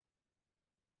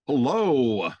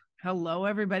Hello Hello,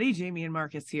 everybody. Jamie and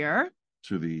Marcus here.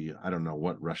 to the I don't know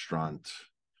what restaurant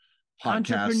podcast,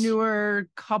 Entrepreneur,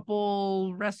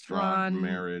 couple, restaurant,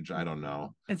 marriage. I don't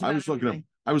know. It's I was looking up. everything.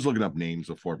 I was looking up names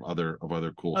of other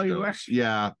cool Oh, shows. you were?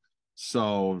 Yeah.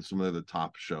 So some of the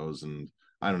top shows, and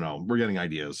I don't know. We're getting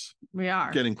ideas. We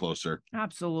are. Getting closer.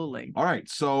 Absolutely. All right.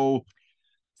 So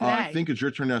I Today. think it's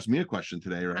your turn to ask me a question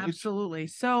today, right? Absolutely.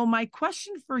 So my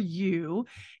question for you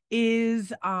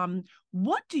is,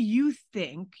 what do you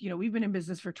think, we've been in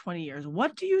business for 20 years.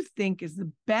 What do you think is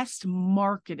the best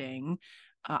marketing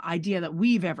idea that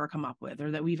we've ever come up with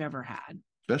or that we've ever had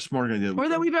Best marketing idea or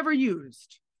that we've ever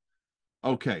used?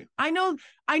 Okay. I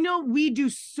know we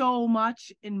do so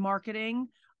much in marketing,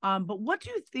 but what do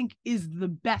you think is the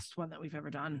best one that we've ever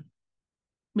done?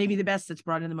 Maybe the best that's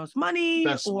brought in the most money,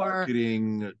 Best or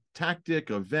marketing tactic,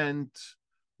 event.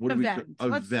 What event. do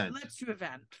we event? Let's do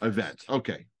event. Event.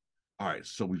 Okay. All right.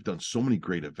 So we've done so many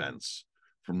great events,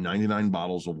 from 99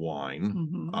 bottles of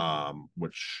wine,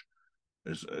 which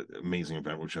is an amazing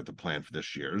event, which I have to plan for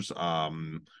this year's.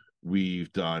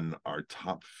 We've done our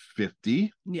top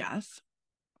 50. Yes.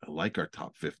 I like our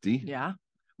top 50. Yeah.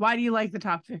 Why do you like the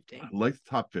top 50? I like the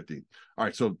top 50. All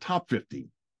right. So top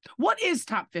 50. What is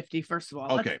top 50, first of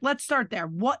all? Okay. Let's start there.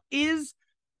 What is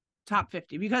top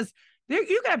 50? Because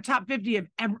you can have top 50 of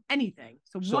anything.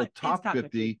 So what top is top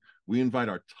 50? We invite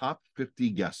our top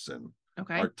 50 guests in.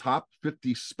 Okay. Our top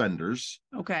 50 spenders.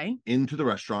 Okay. Into the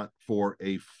restaurant for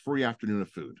a free afternoon of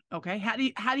food. Okay. How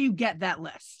do you get that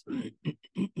list?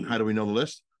 How do we know the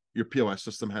list? Your POS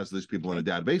system has these people in a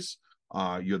database.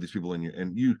 You have these people in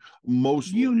your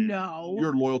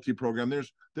your loyalty program.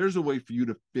 There's a way for you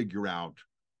to figure out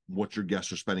what your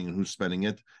guests are spending and who's spending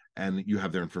it, and you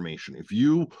have their information. If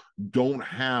you don't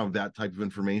have that type of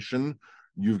information,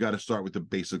 you've got to start with the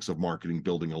basics of marketing,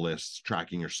 building a list,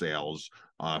 tracking your sales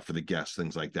for the guests,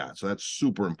 things like that. So that's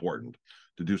super important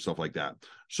to do stuff like that.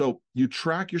 So you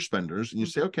track your spenders and you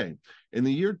say, okay, in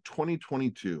the year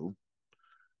 2022,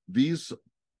 these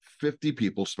 50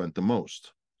 people spent the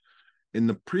most. In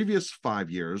the previous 5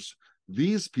 years,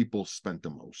 these people spent the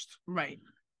most. Right.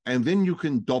 And then you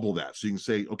can double that. So you can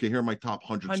say, okay, here are my top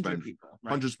 100 spenders. People, right.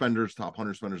 100 spenders, top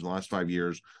 100 spenders in the last 5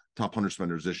 years, top 100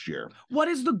 spenders this year. What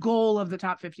is the goal of the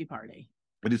top 50 party?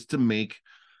 It is to make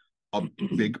a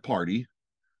big party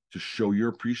to show your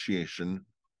appreciation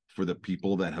for the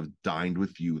people that have dined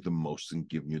with you the most and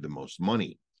given you the most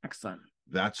money. Excellent.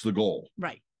 That's the goal.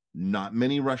 Right. Not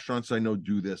many restaurants I know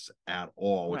do this at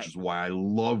all, which is why I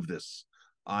love this.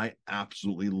 I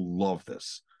absolutely love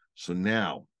this. So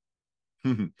now,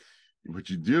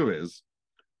 what you do is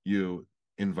you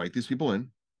invite these people in,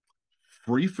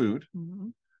 free food.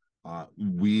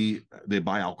 They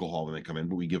buy alcohol when they come in,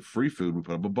 but we give free food. We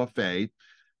put up a buffet,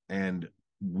 and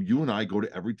you and I go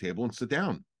to every table and sit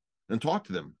down and talk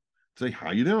to them. Say, how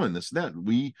you doing? This and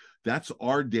that. That's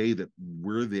our day that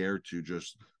we're there to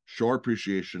just show our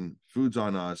appreciation. Food's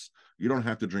on us. You don't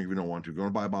have to drink if you don't want to. If you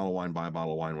want to buy a bottle of wine, buy a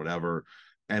bottle of wine, whatever.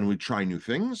 And we try new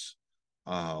things.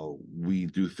 We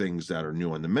do things that are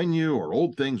new on the menu or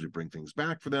old things. We bring things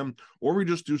back for them, or we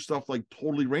just do stuff like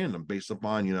totally random based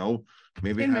upon,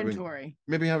 maybe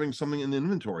having something in the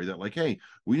inventory that, like, hey,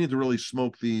 we need to really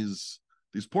smoke these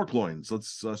pork loins.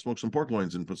 Let's smoke some pork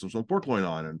loins and put some smoked pork loin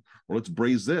on, or let's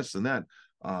braise this and that.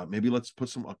 Maybe let's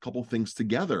put a couple things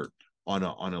together on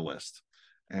a list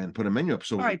and put a menu up.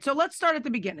 So, all right. So let's start at the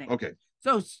beginning. Okay.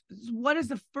 So what is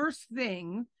the first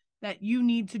thing that you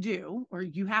need to do, or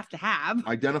you have to have?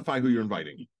 Identify who you're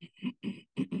inviting.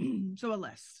 So a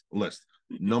list.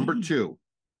 Number 2,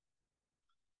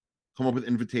 come up with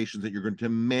invitations that you're going to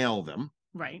mail them.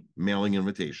 Right. Mailing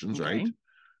invitations, okay.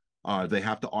 Right? They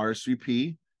have to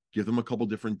RSVP, give them a couple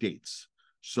different dates.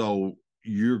 So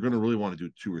you're going to really want to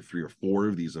do 2 or 3 or 4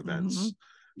 of these events.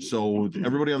 So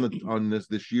everybody on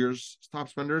this year's top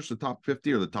spenders, the top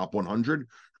 50 or the top 100, we're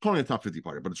calling it a top 50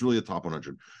 party, but it's really a top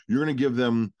 100. You're going to give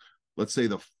them, let's say,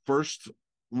 the first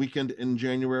weekend in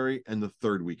January and the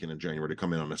third weekend in January to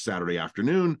come in on a Saturday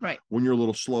afternoon. Right. When you're a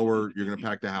little slower, you're going to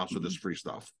pack the house with this free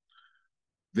stuff.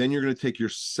 Then you're going to take your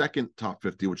second top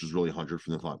 50, which is really 100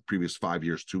 from the previous 5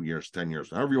 years, 2 years, 10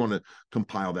 years, however you want to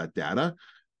compile that data.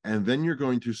 And then you're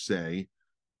going to say,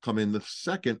 come in the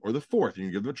second or the fourth, and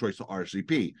you give them a choice to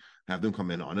RSVP. Have them come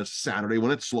in on a Saturday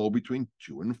when it's slow between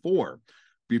 2 and 4.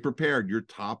 Be prepared. Your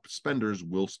top spenders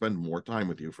will spend more time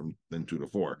with you than 2 to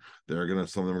 4. Some of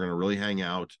them are going to really hang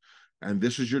out. And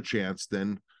this is your chance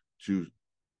then to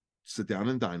sit down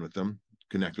and dine with them,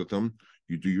 connect with them.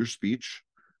 You do your speech,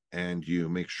 and you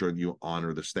make sure you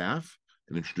honor the staff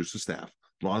and introduce the staff.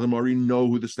 A lot of them already know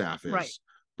who the staff is. Right.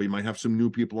 but you might have some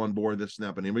new people on board, this and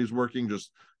that. But anybody's working,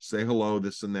 just say hello,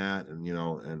 this and that, and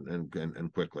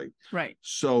and quickly. Right.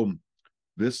 So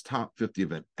this top 50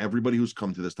 event, everybody who's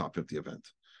come to this top 50 event,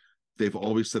 they've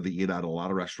always said they eat out at a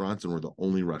lot of restaurants, and we're the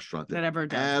only restaurant that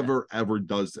ever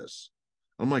does this.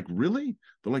 I'm like, really?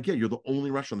 They're like, yeah, you're the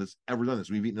only restaurant that's ever done this.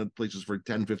 We've eaten at places for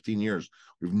 10, 15 years.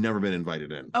 We've never been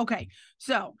invited in. Okay.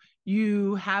 So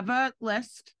you have a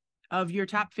list of your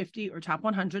top 50 or top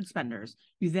 100 spenders.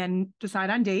 You then decide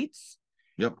on dates.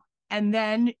 Yep. And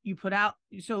then you put out,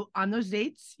 so on those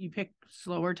dates, you pick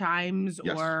slower times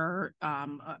Yes. or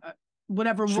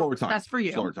whatever works best for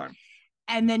you. Slower time.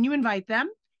 And then you invite them,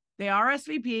 they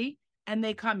RSVP, and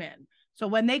they come in. So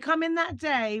when they come in that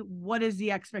day, what is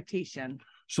the expectation?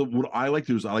 So what I like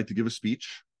to do is I like to give a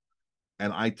speech,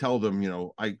 and I tell them,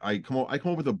 I come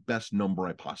up with the best number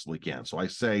I possibly can. So I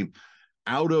say,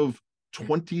 out of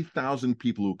 20,000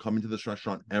 people who come into this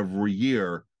restaurant every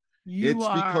year, it's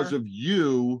because of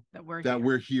you that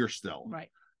we're here still. Right.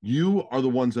 You are the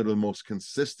ones that are the most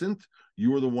consistent.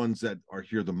 You are the ones that are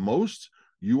here the most.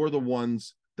 You are the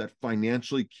ones that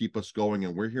financially keep us going,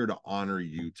 and we're here to honor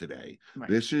you today. Right.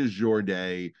 This is your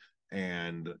day,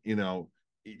 and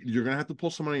you're gonna have to pull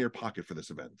some money out of your pocket for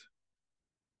this event.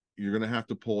 You're gonna have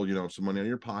to pull some money out of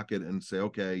your pocket and say,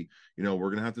 okay, we're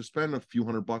gonna have to spend a few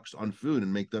 $100 on food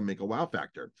and make a wow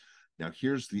factor. Now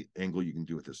here's the angle you can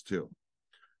do with this too.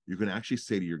 You can actually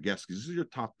say to your guests, because this is your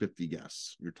top 50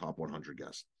 guests, your top 100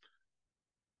 guests,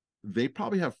 they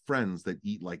probably have friends that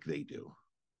eat like they do,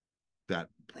 that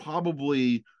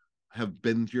probably have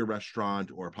been to your restaurant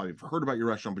or probably have heard about your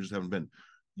restaurant but just haven't been.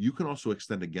 You can also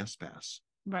extend a guest pass.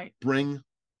 Right. Bring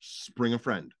a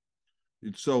friend.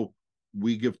 So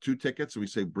we give 2 tickets and we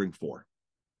say bring 4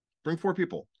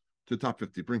 people to the top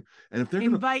 50. And if they're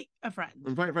invite a friend,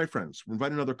 invite friends,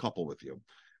 invite another couple with you.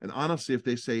 And honestly, if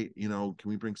they say, can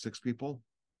we bring 6 people?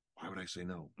 Why would I say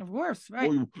no? Of course, right.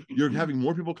 Well, you're having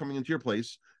more people coming into your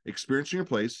place, experiencing your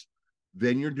place.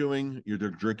 Then they're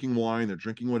drinking wine, they're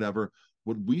drinking whatever.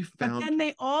 What we found. And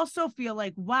they also feel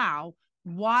like, wow,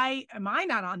 why am I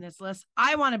not on this list?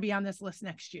 I want to be on this list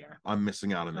next year. I'm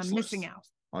missing out on this list.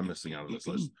 I'm missing out on this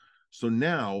list. So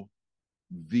now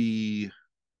the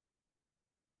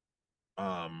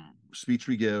speech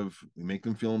we give, we make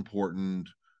them feel important.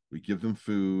 We give them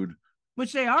food.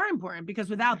 Which they are important, because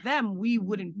without them, we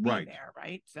wouldn't be there,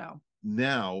 right? So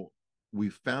now we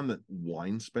found that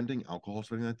wine spending, alcohol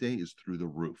spending that day is through the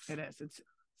roof. It is. It's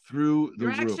through the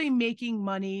roof. You're actually making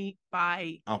money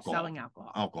by selling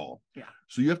alcohol. Yeah.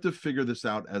 So you have to figure this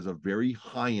out as a very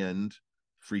high-end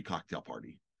free cocktail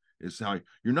party. Is how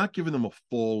you're not giving them a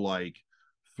full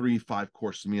 3-5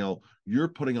 course meal. You're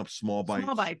putting up small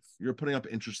bites. You're putting up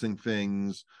interesting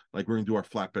things, like we're gonna do our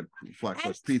flatbread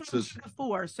pizzas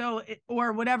before,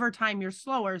 or whatever time you're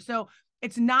slower. So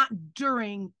it's not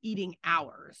during eating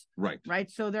hours. Right.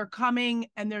 So they're coming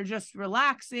and they're just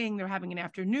relaxing. They're having an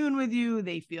afternoon with you.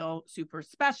 They feel super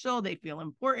special. They feel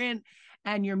important.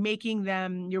 And you're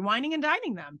whining and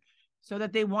dining them so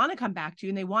that they want to come back to you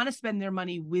and they want to spend their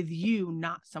money with you,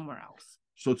 not somewhere else.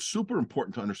 So it's super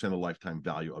important to understand the lifetime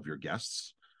value of your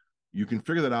guests. You can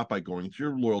figure that out by going into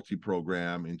your loyalty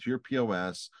program, into your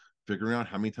POS, figuring out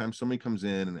how many times somebody comes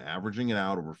in and averaging it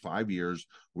out over 5 years.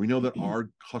 We know that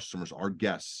our customers, our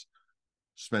guests,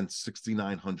 spent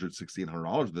 $6,900,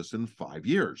 $6,800 with this in 5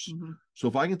 years. Mm-hmm. So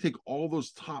if I can take all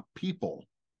those top people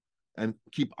and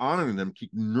keep honoring them,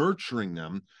 keep nurturing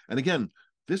them, and again,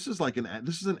 this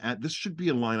should be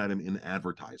a line item in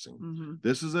advertising. Mm-hmm.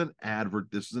 This is an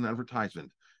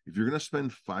advertisement. If you're going to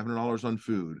spend $500 on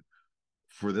food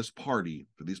for this party,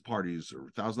 for these parties,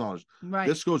 or $1,000, right,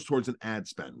 this goes towards an ad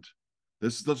spend.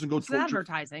 This doesn't go towards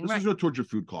advertising. This doesn't go towards your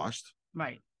food cost.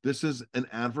 Right. This is an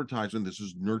advertisement. This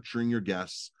is nurturing your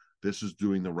guests. This is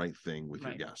doing the right thing with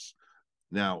your guests.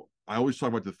 Now, I always talk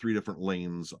about the 3 different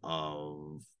lanes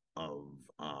of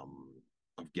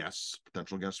guests,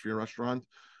 potential guests for your restaurant.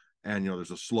 And there's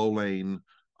a slow lane,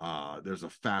 there's a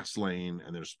fast lane,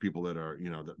 and there's people that are,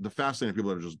 the fast lane are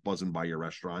people that are just buzzing by your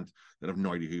restaurant that have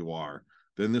no idea who you are.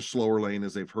 Then the slower lane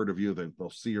is they've heard of you, they'll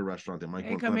see your restaurant, they might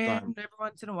come in every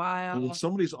once in a while. And when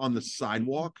somebody's on the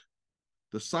sidewalk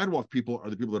people are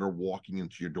the people that are walking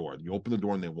into your door. You open the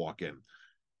door and they walk in.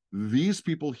 These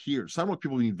people here, sidewalk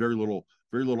people need very little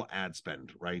ad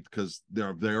spend, right? Because they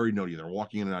already know you. They're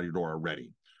walking in and out of your door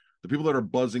already. The people that are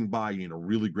buzzing by, you need a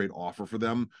really great offer for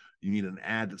them. You need an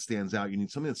ad that stands out. You need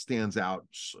something that stands out,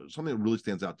 something that really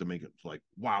stands out to make it like,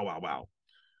 wow, wow, wow.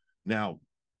 Now,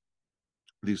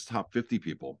 these top 50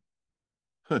 people,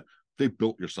 they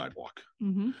built your sidewalk.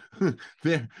 Mhm.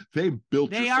 They built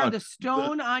They your are the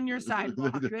stone on your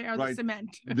sidewalk. They are the right.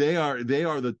 cement. They are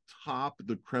the top,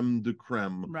 the creme de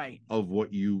creme Right. of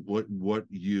what you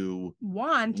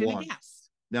Want in a want. guest.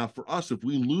 Now, for us, if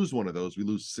we lose one of those, we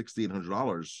lose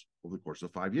 $6,800 over the course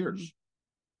of 5 years. Mm-hmm.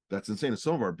 That's insane. And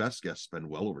some of our best guests spend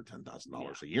well over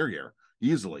 $10,000 Yeah. a year here,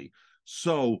 easily.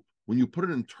 So when you put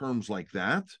it in terms like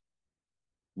that,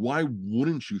 why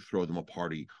wouldn't you throw them a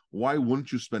party? Why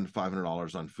wouldn't you spend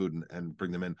 $500 on food and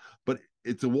bring them in? But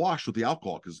it's a wash with the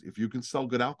alcohol, because if you can sell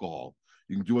good alcohol,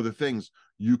 you can do other things.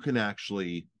 You can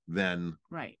actually then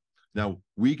Right. Now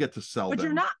we get to sell but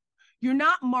them. You're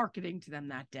not marketing to them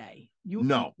that day.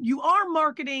 No. You are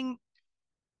marketing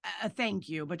a thank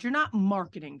you, but you're not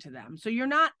marketing to them. So you're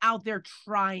not out there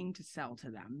trying to sell to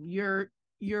them. You're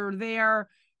there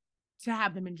to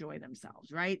have them enjoy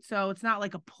themselves, right? So it's not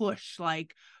like a push,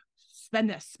 like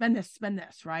spend this,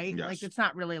 right? Yes. Like it's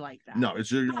not really like that. No,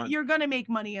 it's you're going to make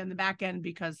money on the back end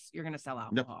because you're going to sell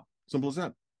alcohol. Yep. Simple as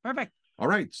that. Perfect. All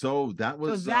right, so that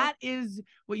was that is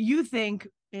what you think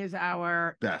is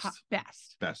our best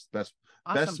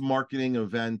Awesome. marketing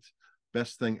event,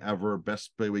 best thing ever,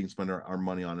 best way we can spend our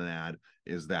money on an ad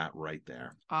is that right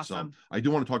there. Awesome. So I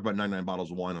do want to talk about 99 bottles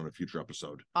of wine on a future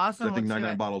episode. Awesome. I think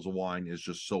 99 bottles of wine is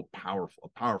just so powerful,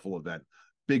 a powerful event,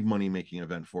 big money making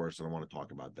event for us, and I want to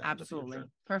talk about that. Absolutely.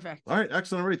 Perfect. All right,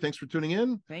 excellent. Everybody, thanks for tuning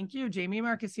in. Thank you. Jamie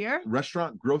Marcus here.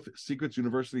 Restaurant Growth Secrets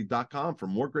University.com for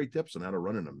more great tips on how to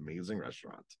run an amazing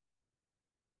restaurant.